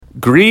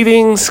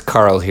Greetings,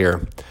 Carl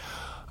here.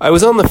 I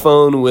was on the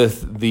phone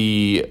with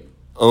the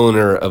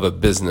owner of a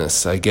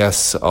business. I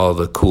guess all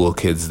the cool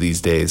kids these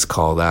days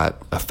call that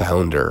a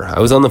founder. I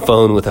was on the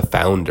phone with a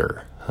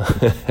founder.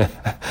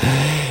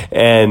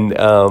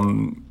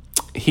 And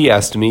he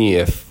asked me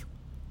if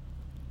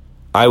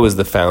I was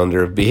the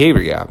founder of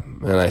Behavior Gap.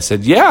 And I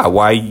said, yeah,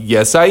 why,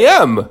 yes, I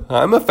am.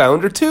 I'm a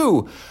founder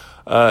too.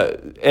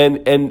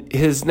 And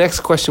his next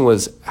question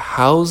was,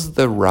 how has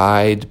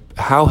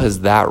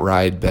that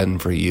ride been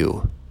for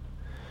you?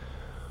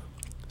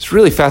 It's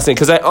really fascinating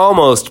because I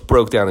almost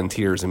broke down in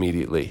tears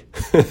immediately.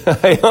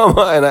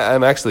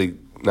 I'm actually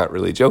not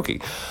really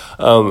joking.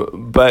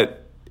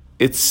 But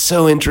it's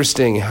so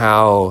interesting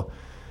how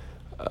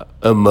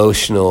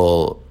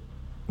emotional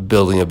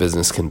building a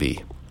business can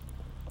be.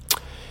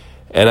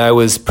 And I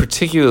was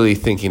particularly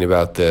thinking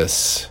about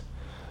this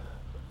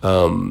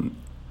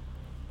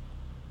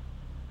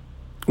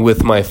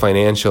with my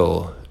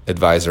financial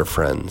advisor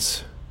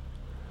friends.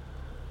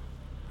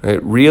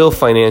 Right? Real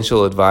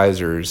financial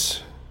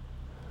advisors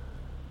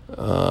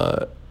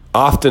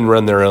often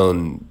run their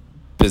own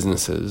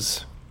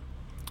businesses.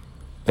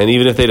 And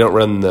even if they don't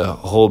run the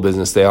whole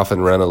business, they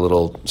often run a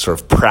little sort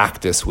of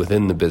practice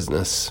within the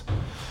business.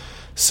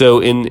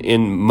 So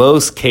in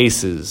most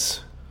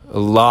cases, a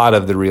lot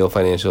of the real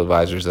financial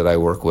advisors that I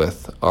work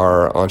with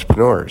are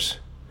entrepreneurs.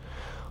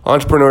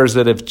 Entrepreneurs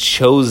that have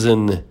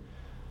chosen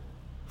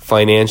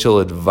financial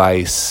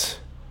advice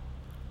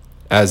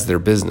as their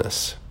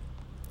business.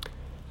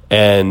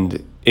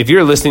 And if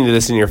you're listening to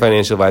this and you're a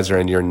financial advisor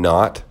and you're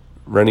not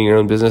running your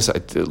own business,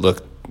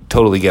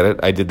 totally get it.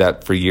 I did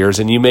that for years,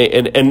 and you may,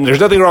 and there's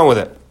nothing wrong with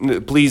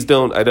it. Please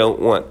don't, I don't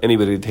want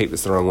anybody to take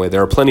this the wrong way.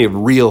 There are plenty of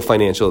real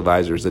financial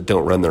advisors that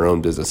don't run their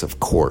own business, of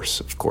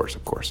course.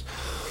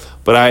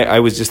 But I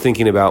was just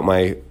thinking about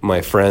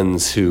my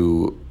friends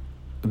who,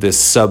 this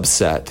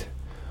subset,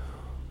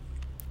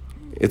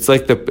 it's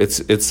like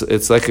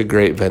it's like a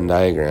great Venn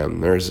diagram.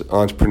 There's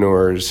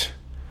entrepreneurs.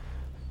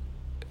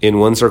 In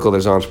one circle,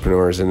 there's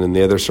entrepreneurs, and in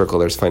the other circle,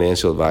 there's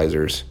financial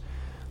advisors.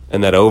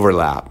 And that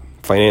overlap,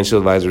 financial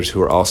advisors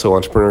who are also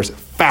entrepreneurs,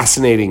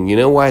 fascinating. You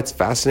know why it's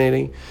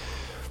fascinating?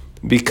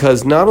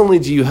 Because not only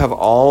do you have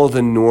all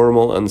the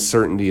normal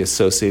uncertainty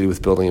associated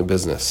with building a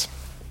business,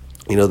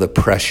 you know, the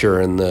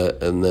pressure and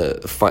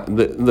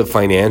the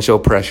financial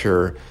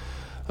pressure,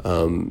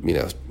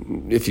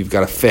 if you've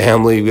got a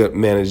family, you've got to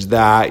manage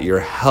that, your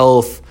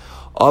health,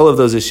 all of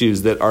those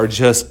issues that are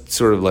just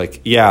sort of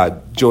like,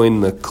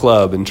 join the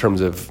club in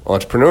terms of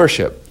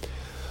entrepreneurship.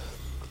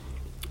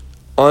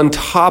 On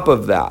top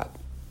of that,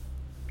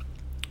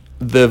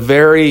 the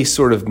very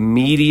sort of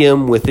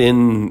medium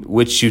within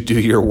which you do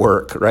your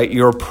work, right?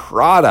 Your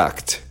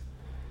product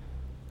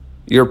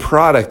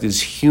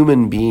is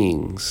human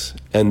beings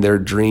and their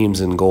dreams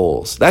and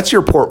goals. That's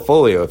your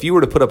portfolio. If you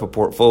were to put up a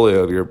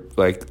portfolio of your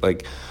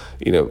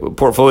a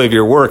portfolio of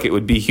your work, it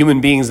would be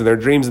human beings and their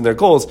dreams and their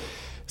goals.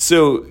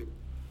 So,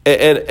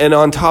 and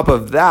on top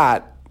of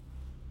that,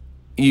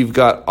 you've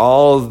got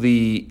all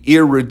the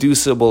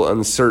irreducible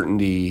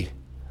uncertainty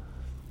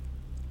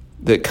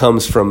that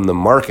comes from the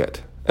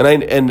market. And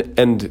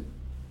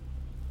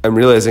I'm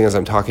realizing as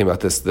I'm talking about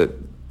this that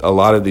a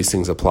lot of these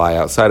things apply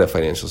outside of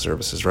financial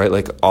services, right?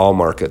 Like all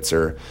markets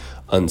are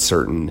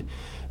uncertain.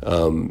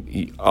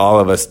 All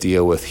of us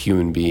deal with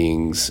human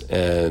beings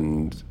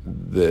and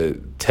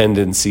the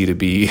tendency to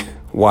be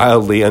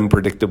wildly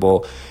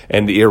unpredictable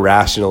and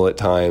irrational at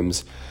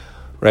times,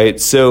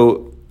 right?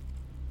 So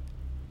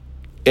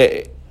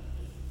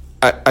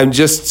I'm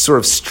just sort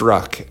of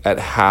struck at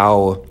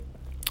how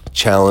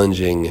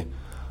challenging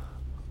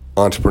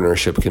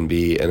entrepreneurship can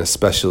be, and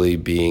especially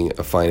being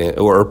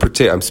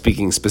I'm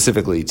speaking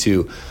specifically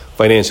to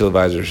financial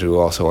advisors who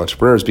are also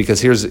entrepreneurs,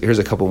 because here's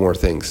a couple more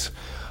things.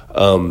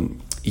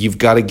 You've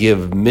got to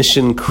give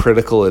mission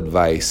critical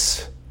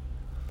advice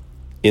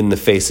in the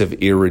face of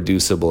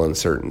irreducible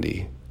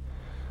uncertainty.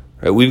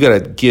 Right? We've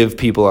got to give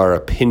people our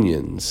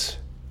opinions.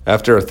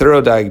 After a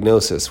thorough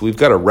diagnosis, we've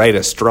got to write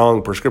a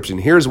strong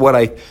prescription.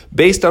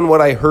 Based on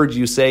what I heard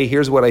you say,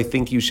 here's what I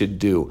think you should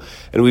do.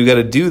 And we've got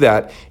to do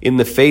that in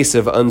the face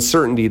of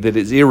uncertainty that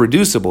is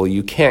irreducible.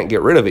 You can't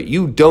get rid of it.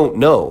 You don't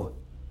know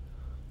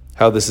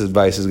how this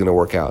advice is going to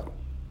work out.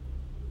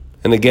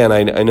 And again,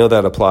 I know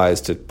that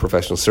applies to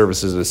professional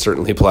services. It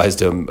certainly applies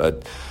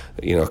to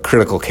a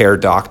critical care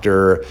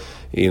doctor.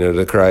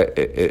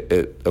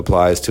 It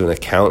applies to an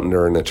accountant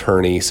or an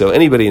attorney. So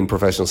anybody in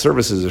professional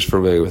services is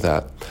familiar with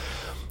that.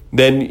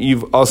 Then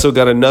you've also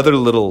got another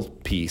little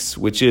piece,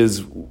 which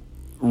is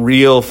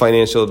real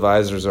financial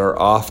advisors are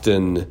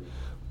often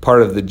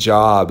part of the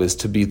job is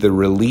to be the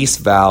release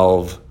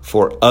valve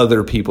for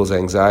other people's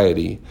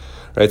anxiety,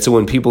 right? So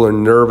when people are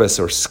nervous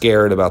or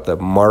scared about the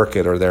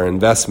market or their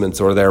investments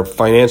or their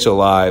financial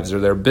lives or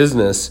their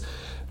business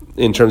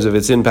in terms of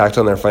its impact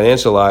on their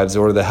financial lives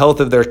or the health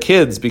of their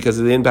kids because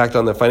of the impact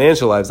on their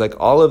financial lives, like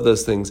all of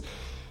those things,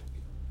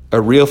 a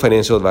real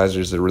financial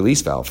advisor is the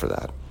release valve for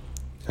that.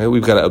 Right?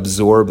 We've got to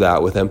absorb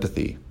that with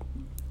empathy.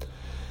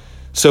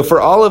 So for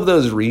all of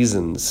those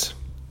reasons,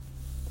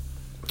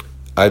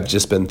 I've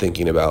just been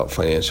thinking about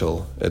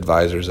financial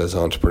advisors as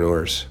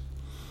entrepreneurs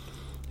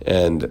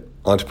and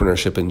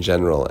entrepreneurship in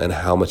general and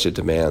how much it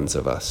demands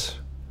of us.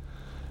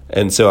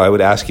 And so I would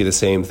ask you the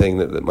same thing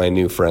that my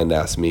new friend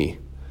asked me.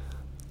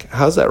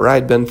 How's that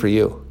ride been for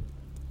you?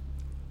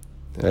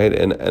 Right?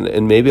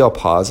 And maybe I'll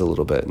pause a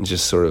little bit and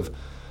just sort of,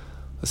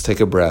 let's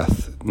take a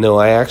breath. No,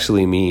 I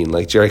actually mean,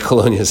 like Jerry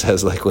Colonia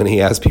says, like when he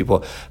asks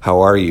people,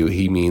 how are you?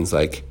 He means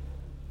like,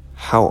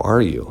 how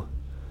are you?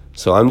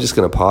 So I'm just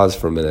going to pause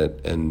for a minute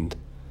and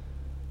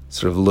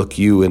sort of look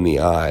you in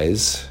the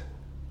eyes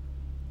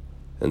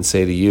and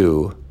say to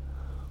you,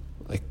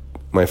 like,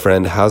 my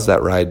friend, how's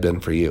that ride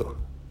been for you?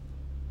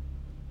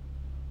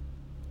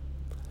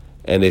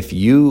 And if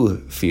you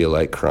feel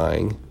like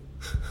crying,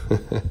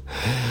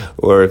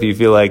 or if you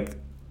feel like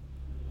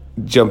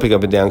jumping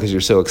up and down because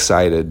you're so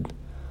excited,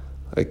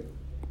 like,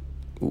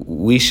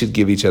 we should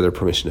give each other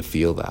permission to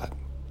feel that.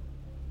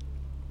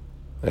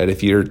 Right?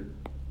 If you're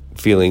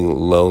feeling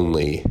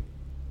lonely,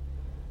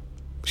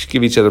 we should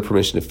give each other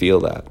permission to feel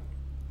that,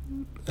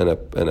 and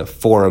a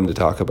forum to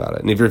talk about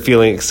it. And if you're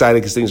feeling excited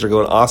because things are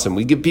going awesome,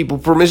 we give people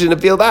permission to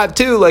feel that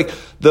too, like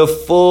the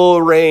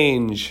full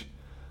range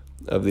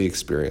of the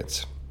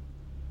experience.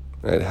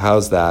 Right?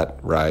 How's that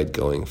ride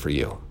going for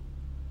you?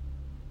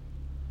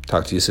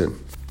 Talk to you soon.